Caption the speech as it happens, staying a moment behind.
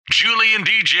Julie and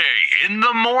DJ in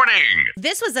the morning.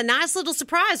 This was a nice little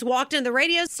surprise. Walked in the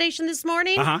radio station this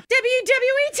morning.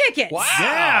 WWE tickets. Wow.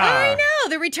 Yeah. I know.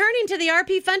 They're returning to the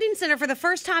RP Funding Center for the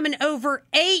first time in over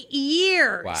 8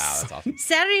 years. Wow, that's awesome.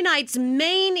 Saturday night's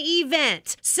main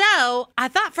event. So I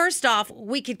thought first off,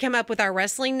 we could come up with our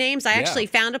wrestling names. I actually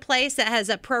found a place that has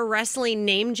a pro wrestling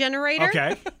name generator.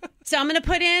 Okay. So I'm going to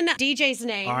put in DJ's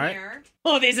name All right. here.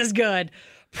 Oh, this is good.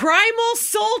 Primal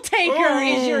Soul-Taker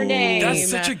is your name. That's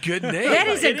such a good name. That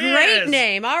is a It great is.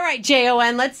 name. All right,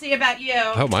 Jon, let's see about you.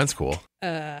 Oh, mine's cool.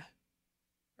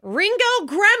 Ringo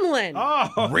Gremlin.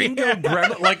 Oh, Ringo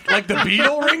Gremlin, like the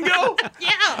Beatle Ringo?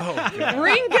 Yeah. Oh, God.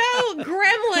 Ringo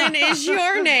Gremlin is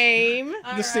your name.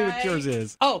 let's see what yours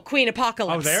is. Oh, Queen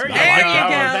Apocalypse. Oh, there you There go. you go.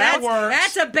 That works.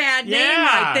 That's a bad name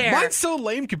Yeah. right there. Mine's so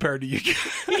lame compared to you.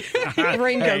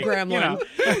 Ringo Hey, Gremlin. you know.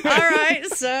 All right,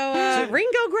 so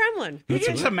Ringo Gremlin. Can you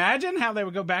just imagine how they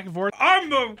would go back and forth?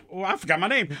 I forgot my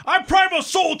name. I'm Primal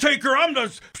Soul-Taker. I'm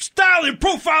the styling,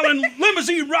 profiling,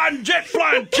 limousine riding, jet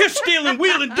flying, kiss stealing,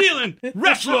 wheeling, dealing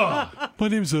wrestler. My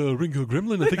name's Ringo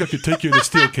Gremlin. I think I could take you in a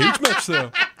steel cage match,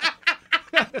 though.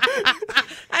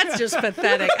 That's just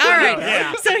pathetic. All right,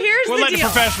 Yeah. so here's We'll the let the deal.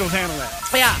 professionals handle that.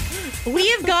 Yeah. We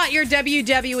have got your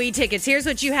WWE tickets. Here's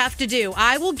what you have to do.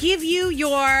 I will give you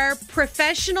your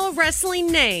professional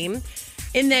wrestling name,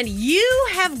 and then you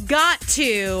have got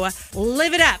to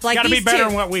live it up. Like Gotta be these better two.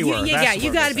 than what we were. Yeah, That's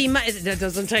you what got we're to be. That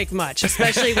doesn't take much,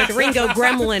 especially with Ringo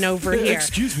Gremlin over here.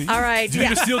 Excuse me. All right. Do you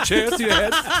need a steel chair to your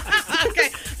head? Okay.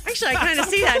 Actually, I kind of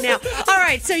see that now. All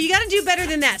right, so you got to do better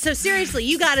than that. So seriously,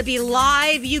 you got to be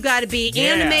live. You got to be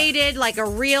animated like a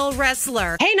real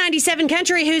wrestler. Hey, 97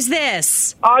 Country, who's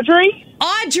this? Audrey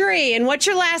Audrey. And what's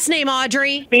your last name,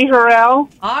 Audrey? Beharel.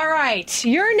 All right.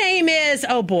 Your name is,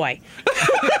 oh boy.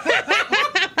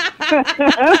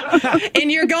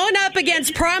 And you're going up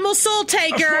against Primal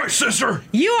Soul-Taker. Sister.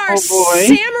 You are boy.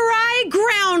 Samurai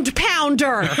Ground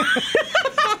Pounder.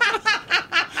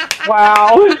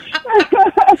 Wow.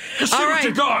 All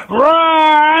right.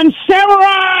 Run,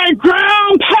 Samurai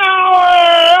Ground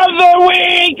Power of the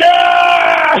Week!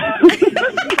 That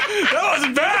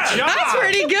wasn't bad. That's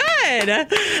pretty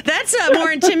good. That's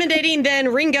more intimidating than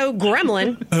Ringo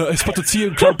Gremlin. I spotted tea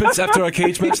and crumpets after our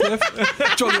cage match left.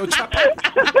 Jolly old chap.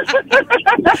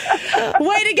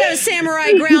 Way to go,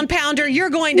 Samurai Ground Pounder. You're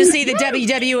going to see the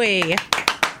WWE.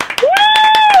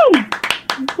 Woo!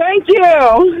 Thank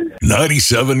you.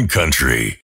 97 Country.